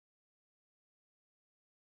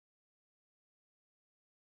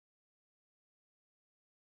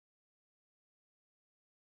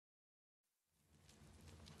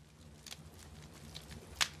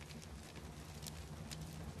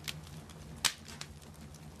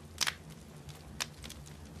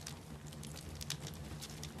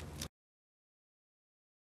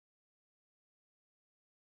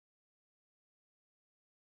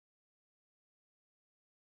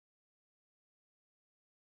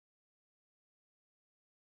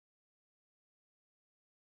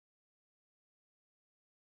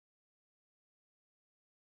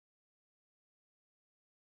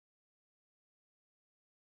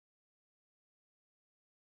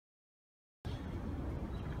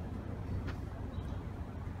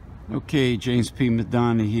Okay, James P.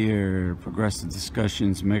 Madonna here, Progressive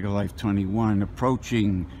Discussions, Mega Life 21,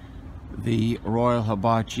 approaching the Royal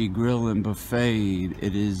Hibachi Grill and Buffet.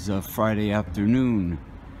 It is Friday afternoon.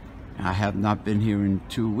 I have not been here in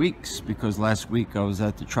 2 weeks because last week I was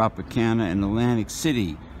at the Tropicana in Atlantic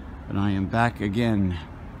City, and I am back again.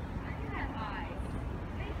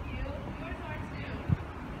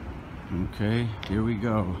 Okay, here we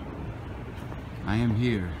go. I am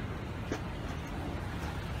here.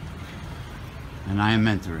 And I am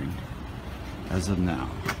entering as of now.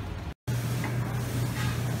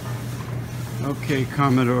 Okay,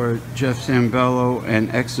 Commodore Jeff Zambello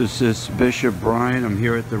and Exorcist Bishop Brian. I'm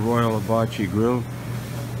here at the Royal Hibachi Grill,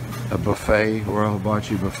 a buffet, Royal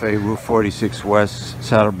Hibachi Buffet, Route 46 West,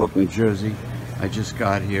 Saddlebrook, New Jersey. I just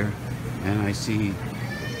got here and I see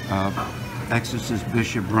Exorcist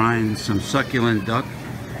Bishop Brian, some succulent duck.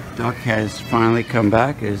 Duck has finally come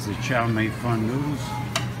back. There's the chow mein fun noodles,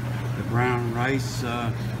 the brown rice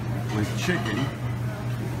with chicken.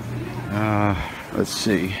 Let's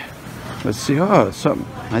see. Oh, something.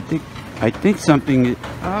 I think something.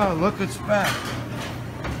 Oh, look, it's back.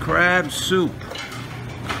 Crab soup.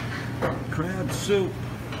 Crab soup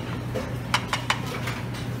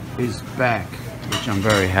is back, which I'm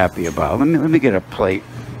very happy about. Let me get a plate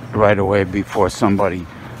right away before somebody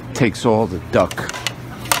takes all the duck.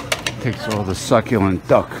 Takes all the succulent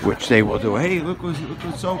duck, which they will do. Hey, look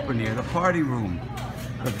what's open here. The party room.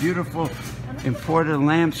 The beautiful imported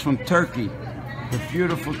lamps from Turkey. The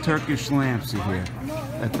beautiful Turkish lamps are here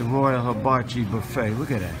at the Royal Hibachi Buffet. Look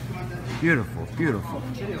at that. Beautiful, beautiful.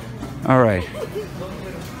 All right.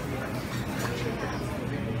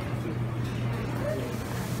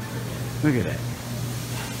 Look at that.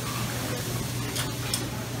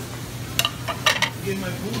 Get my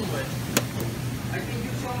food away. I think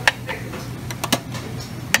you saw me stick.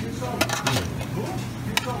 You saw me. Who?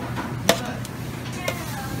 You saw me. Who's that?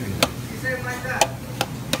 You say it like that.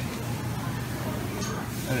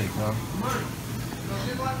 There you go.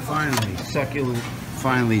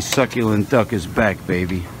 Finally, succulent duck is back,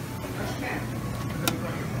 baby.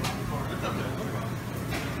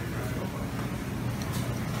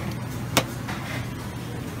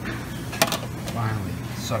 Finally,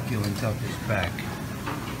 succulent duck is back.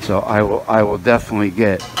 So I will definitely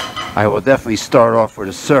start off with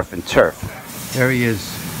a surf and turf. There he is.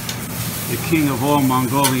 The king of all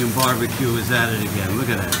Mongolian barbecue is at it again. Look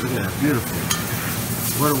at that. Look at that. Beautiful.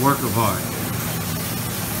 What a work of art.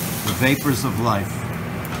 The vapors of life.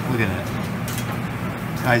 Look at that.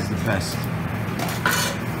 Guy's the best.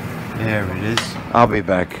 There it is. I'll be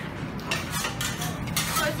back.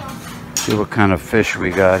 See what kind of fish we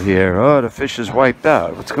got here. Oh, the fish is wiped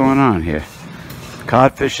out. What's going on here?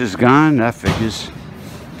 Codfish is gone. That figures.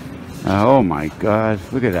 Oh my God!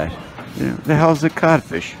 Look at that. The hell's the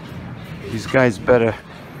codfish? These guys better.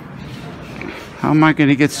 How am I going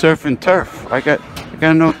to get surf and turf? I got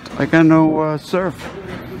no surf.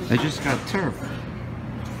 I just got turf.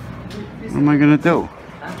 What am I going to do?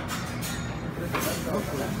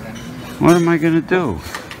 What am I going to do?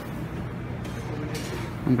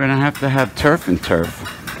 I'm going to have turf and turf.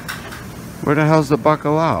 Where the hell's the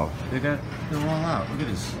bacalao? They're all out. Look at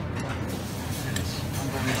this. Look at this.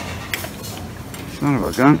 Unbelievable. Son of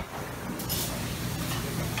a gun.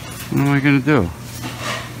 What am I gonna do?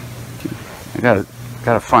 I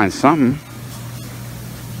gotta find something.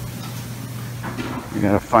 I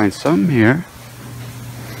gotta find something here.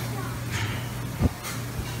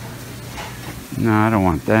 No, I don't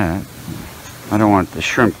want that. I don't want the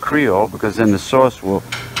shrimp creole because then the sauce will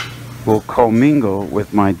commingle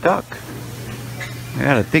with my duck. I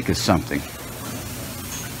gotta think of something.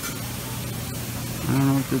 I don't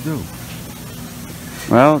know what to do.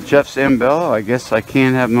 Well, Jeff Zambello, I guess I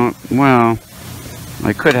can't have no. Well,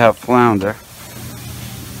 I could have flounder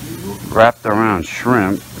wrapped around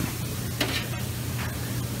shrimp.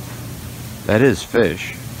 That is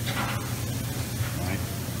fish.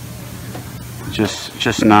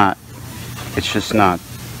 Just not. It's just not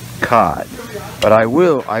cod. But I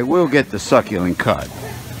will get the succulent cod.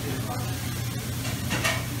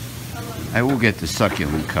 I will get the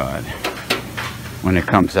succulent cod when it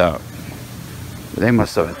comes out. They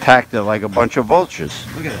must have attacked it like a bunch of vultures.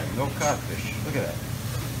 Look at that, no codfish. Look at that.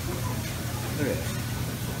 Look at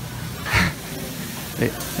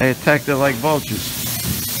that. They attacked it like vultures.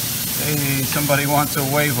 Hey, somebody wants a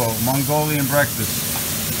huevo, Mongolian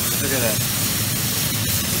breakfast. Look at that.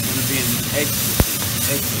 It's gonna be an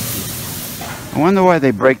ecstasy. I wonder why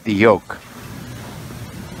they break the yolk.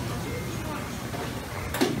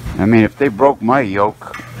 I mean, if they broke my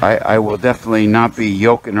yolk, I will definitely not be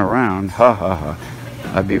yoking around. Ha ha ha.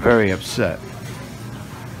 I'd be very upset.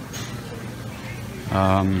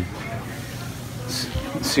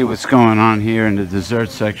 See what's going on here in the dessert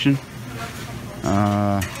section.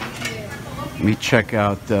 Let me check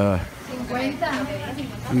out. Not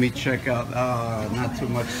too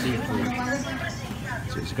much seafood.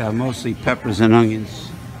 So it's got mostly peppers and onions.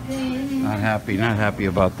 Not happy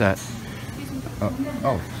about that.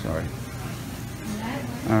 Oh, sorry.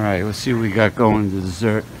 All right, let's see what we got going to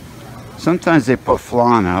dessert. Sometimes they put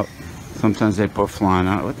flan out.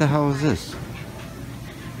 What the hell is this?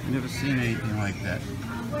 I've never seen anything like that.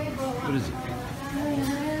 What is it?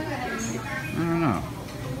 I don't know.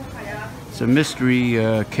 It's a mystery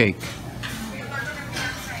cake. A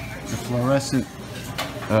fluorescent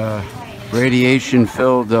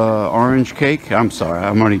radiation-filled orange cake. I'm sorry,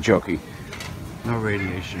 I'm only joking. No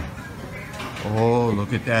radiation. Oh,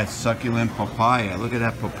 look at that succulent papaya. Look at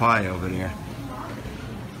that papaya over there.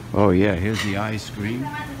 Oh yeah, here's the ice cream.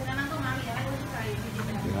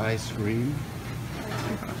 The ice cream.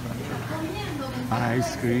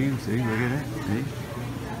 Ice cream, see, look at it. See?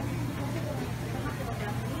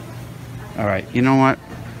 All right, you know what?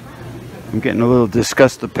 I'm getting a little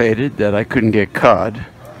disgustipated that I couldn't get cod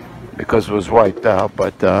because it was wiped out,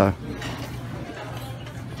 but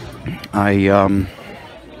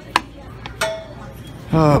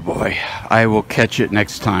oh boy, I will catch it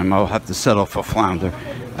next time. I'll have to settle for flounder.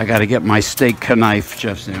 I got to get my steak knife,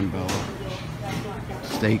 Jeff Zambello.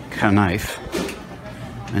 Steak knife.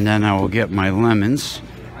 And then I will get my lemons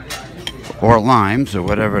or limes or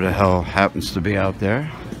whatever the hell happens to be out there.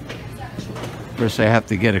 First I have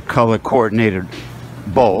to get a color coordinated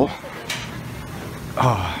bowl.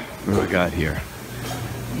 Oh, what do we got here?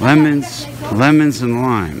 Lemons and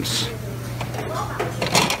limes.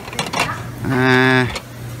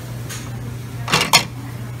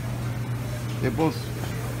 They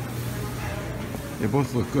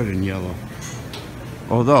both look good in yellow.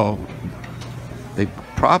 Although they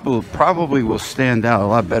probably will stand out a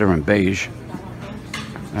lot better in beige. All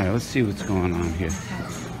right, let's see what's going on here.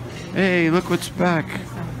 Hey, look what's back.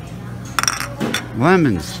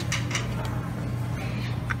 Lemons.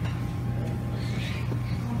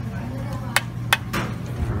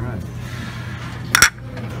 All right.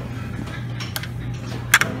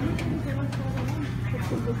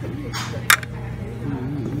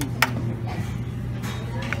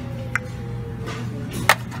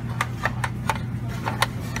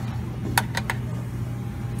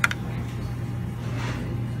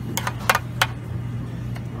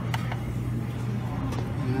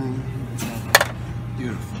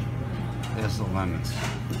 Beautiful. There's the lemons.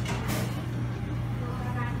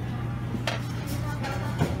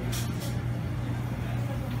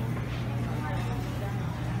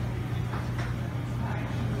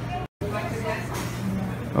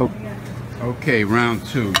 Oh, okay, round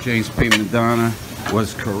two. James P. Madonna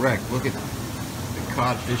was correct. Look at the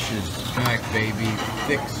codfish is back, baby.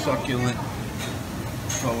 Thick, succulent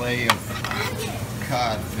fillet of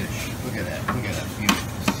codfish. Look at that. Look at that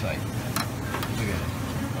beautiful sight. Look at it.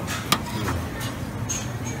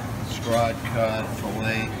 Scrod cod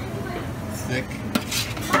fillet, thick.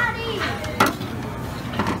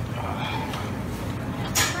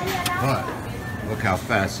 But look how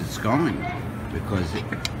fast it's going because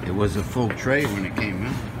it was a full tray when it came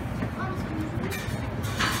in.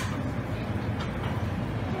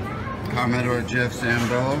 Commodore Jeff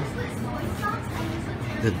Zambello,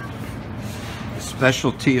 the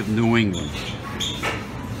specialty of New England.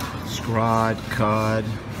 Scrod cod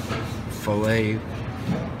fillet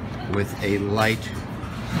with a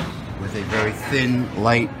very thin,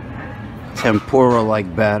 light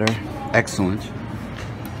tempura-like batter. Excellent.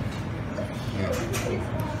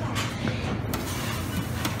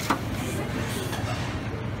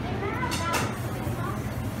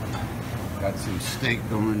 Got some steak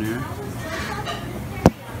going there.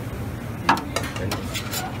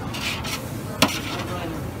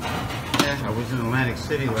 Yeah, I was in Atlantic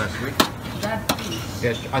City last week.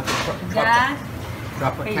 Yeah, at the Tropicana. I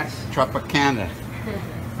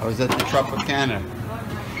was at the Tropicana.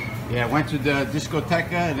 Yeah, I went to the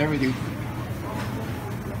discoteca and everything.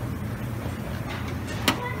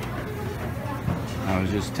 I was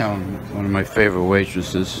just telling one of my favorite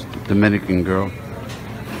waitresses, the Dominican girl.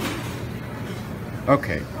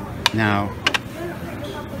 Okay, now,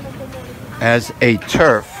 as a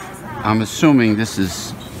turf, I'm assuming this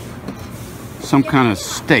is some kind of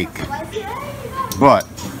steak, but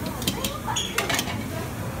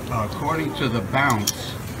according to the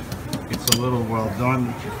bounce, it's a little well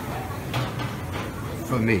done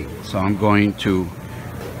for me. So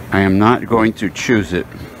I am not going to choose it.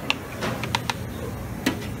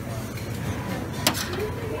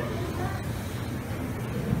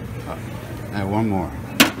 Hey, one more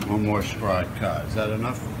scrod cod. Is that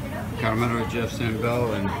enough? Carmelo, Jeff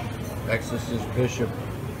Sambello, and Exorcist Bishop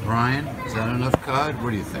Brian. Is that enough cod?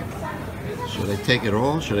 What do you think? Should I take it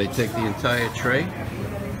all? Should I take the entire tray?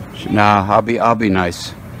 Nah, I'll be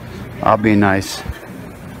nice. I'll be nice.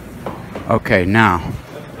 Okay, now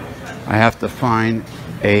I have to find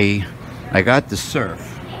I got the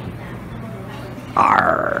surf.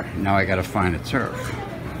 Arr, now I gotta find a turf.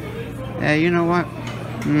 Yeah, you know what?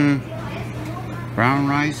 Brown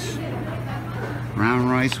rice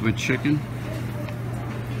with chicken.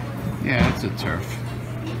 Yeah, that's a turf.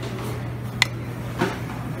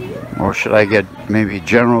 Or should I get maybe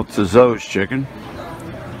General Tso's chicken?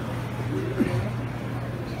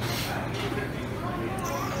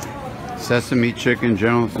 Sesame chicken,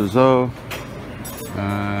 General Tso.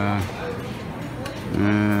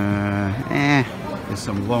 There's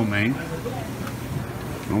some lo mein.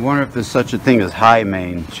 I wonder if there's such a thing as high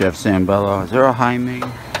mein, Chef Sambello. Is there a high mein?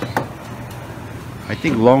 I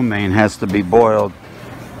think lo mein has to be boiled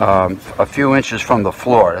a few inches from the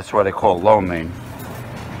floor. That's what they call lo mein.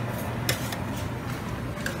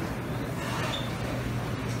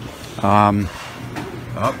 I'm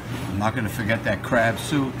not going to forget that crab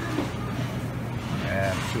soup.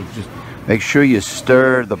 Crab soup. Just make sure you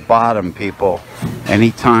stir the bottom, people,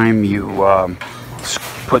 anytime you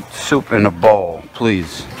put soup in a bowl,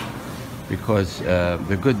 please, because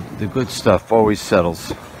the good stuff always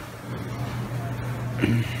settles.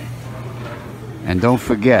 And don't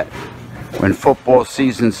forget, when football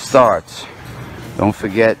season starts, don't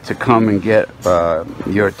forget to come and get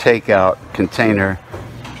your takeout container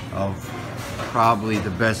of probably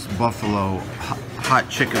the best buffalo hot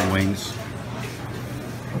chicken wings.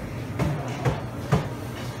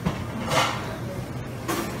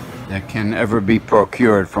 That can ever be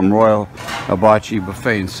procured from Royal Hibachi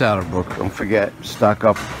Buffet in Saddlebrook. Don't forget, stock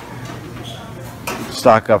up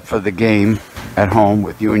for the game at home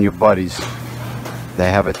with you and your buddies. They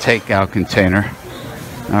have a takeout container.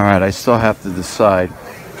 All right, I still have to decide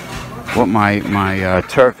what my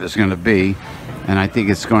turf is going to be, and I think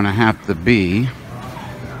it's going to have to be.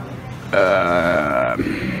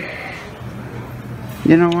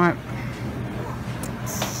 You know what?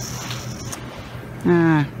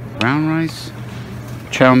 Brown rice,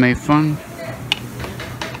 chow mein fun.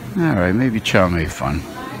 All right, maybe chow mein fun.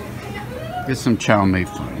 Get some chow mein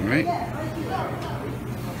fun, right?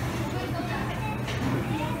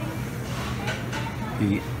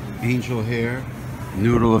 The angel hair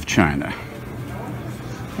noodle of China,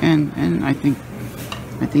 and I think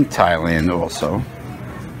Thailand also.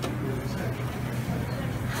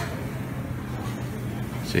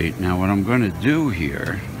 See, now what I'm going to do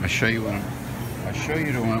here, I'll show you what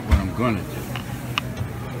I'm going to do.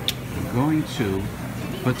 I'm going to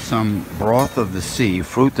put some broth of the sea,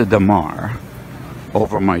 fruta de mar,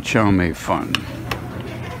 over my chow mein fun. To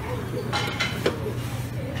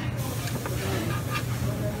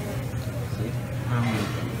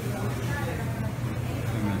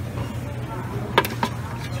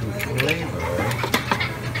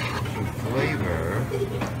flavor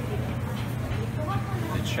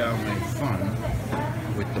the chow mein fun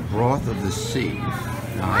with the broth of the sea.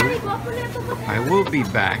 Now, I will be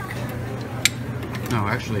back. No,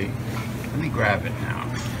 actually, let me grab it now.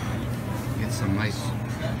 Get some nice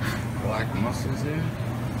black mussels there.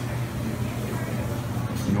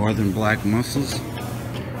 Northern black mussels,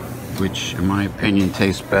 which in my opinion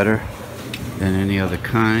taste better than any other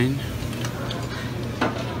kind.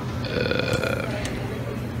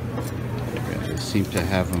 They seem to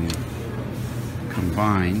have them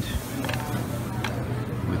combined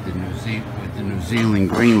with the New Zealand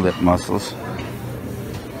green lip mussels.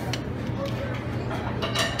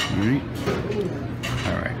 Alright.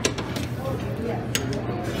 Alright.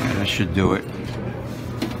 That should do it.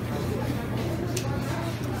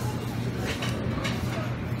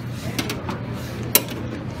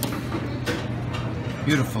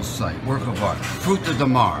 Beautiful sight, work of art. Fruta de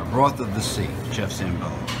mar, broth of the sea, Chef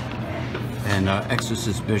Sambello. And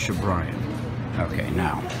Exorcist Bishop Brian. Okay,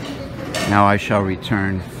 now I shall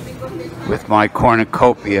return with my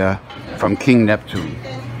cornucopia from King Neptune.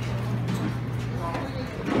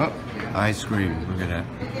 Oh, ice cream, look at that.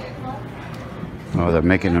 Oh, they're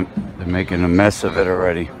making a mess of it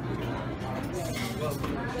already.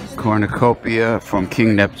 Cornucopia from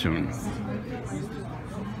King Neptune.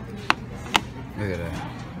 Look at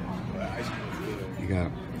that. You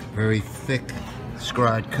got very thick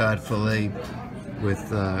scrod cod fillet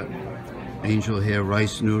with angel hair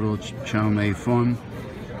rice noodle, chow mein fun,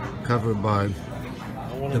 covered by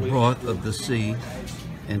the broth of the sea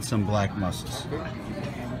and some black mussels.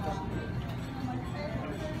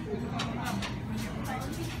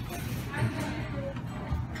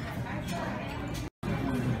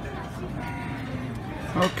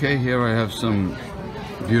 Okay, here I have some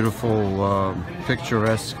beautiful,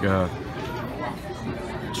 picturesque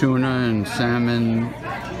tuna and salmon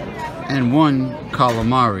and one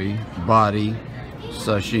calamari body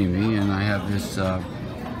sashimi, and I have this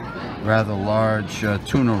rather large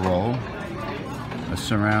tuna roll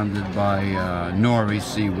surrounded by nori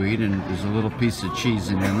seaweed, and there's a little piece of cheese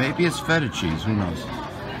in there. Maybe it's feta cheese, who knows?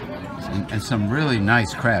 And some really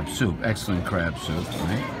nice crab soup, excellent crab soup,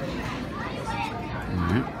 right?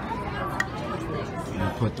 Alright.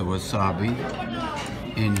 I'll put the wasabi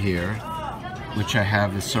in here, which I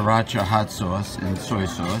have is sriracha hot sauce and soy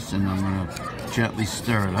sauce, and I'm going to gently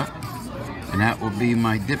stir it up. And that will be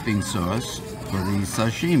my dipping sauce for the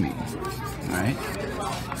sashimi. Alright?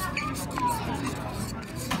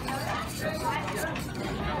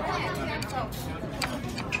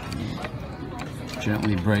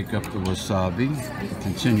 Gently break up the wasabi.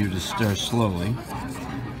 Continue to stir slowly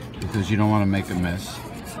because you don't want to make a mess.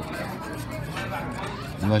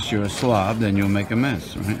 Unless you're a slob, then you'll make a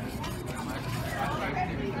mess, right?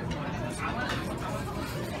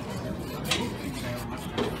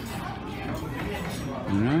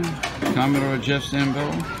 Commodore Jeff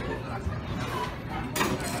Sambello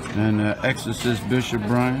and Exorcist Bishop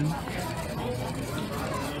Brian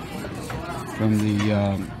from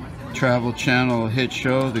the Travel Channel hit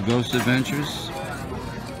show, The Ghost Adventures.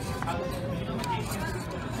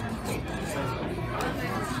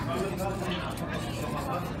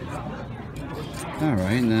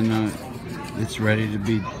 Alright, and then it's ready to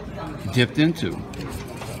be dipped into.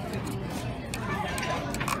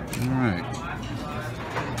 Alright.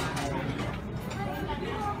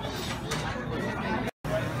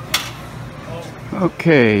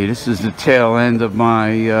 Okay, this is the tail end of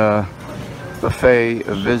my buffet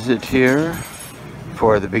visit here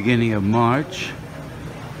for the beginning of March.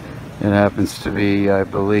 It happens to be, I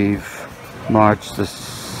believe, March the...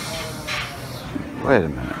 Wait a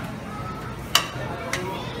minute.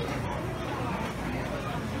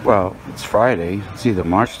 Well, it's Friday. It's either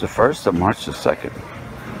March the 1st or March the 2nd.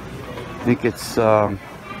 I think it's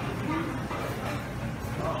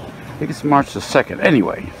March the 2nd.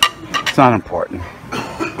 Anyway, it's not important.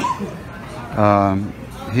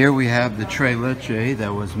 Here we have the tres leche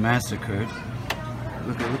that was massacred.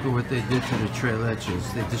 Look at what they did to the tres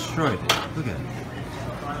leches. They destroyed it. Look at it.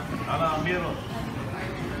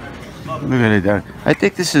 Look at it. I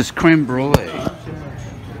think this is creme brulee. Oh,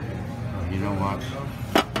 you know what?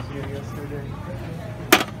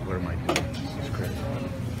 What am I doing? This is crazy.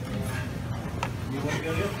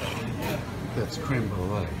 That's creme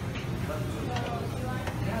brulee.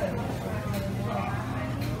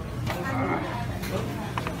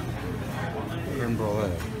 Creme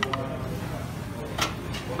brulee.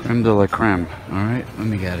 Creme de la creme. Alright, let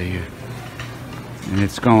me get out of here. And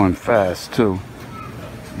it's going fast too.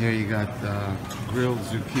 Here you got grilled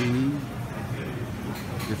zucchini,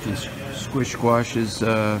 different squish squashes,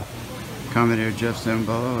 Commodore Jeff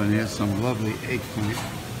Sambello, and here's some lovely eggplant,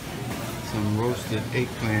 some roasted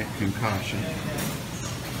eggplant concoction.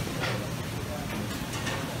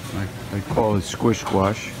 I call it squish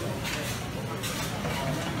squash.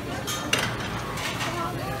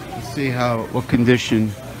 Let's see what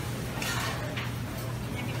condition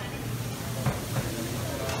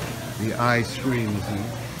the ice cream is in.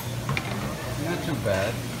 Not too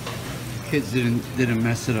bad. Kids didn't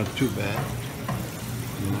mess it up too bad.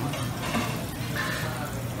 You know?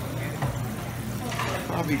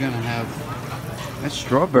 Probably gonna have that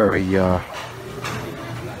strawberry.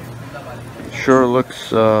 Sure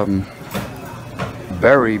looks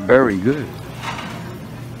very, very good.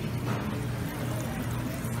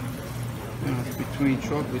 You know, it's between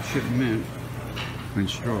chocolate chip mint and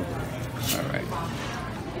strawberry. All right.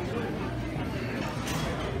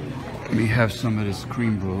 Let me have some of this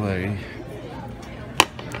creme brulee.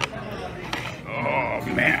 Oh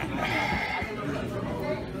man.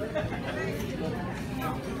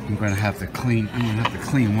 I'm gonna have to clean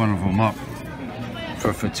one of them up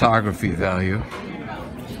for photography value.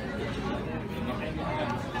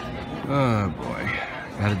 Oh boy.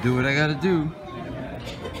 Gotta do what I gotta do.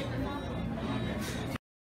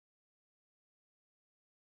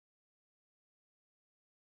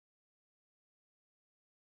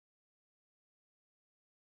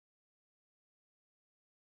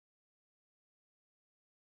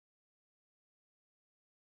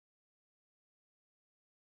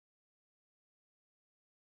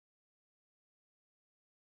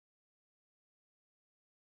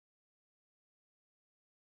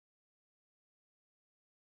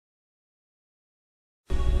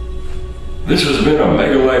 This has been a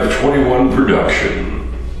Mega Life 21 production.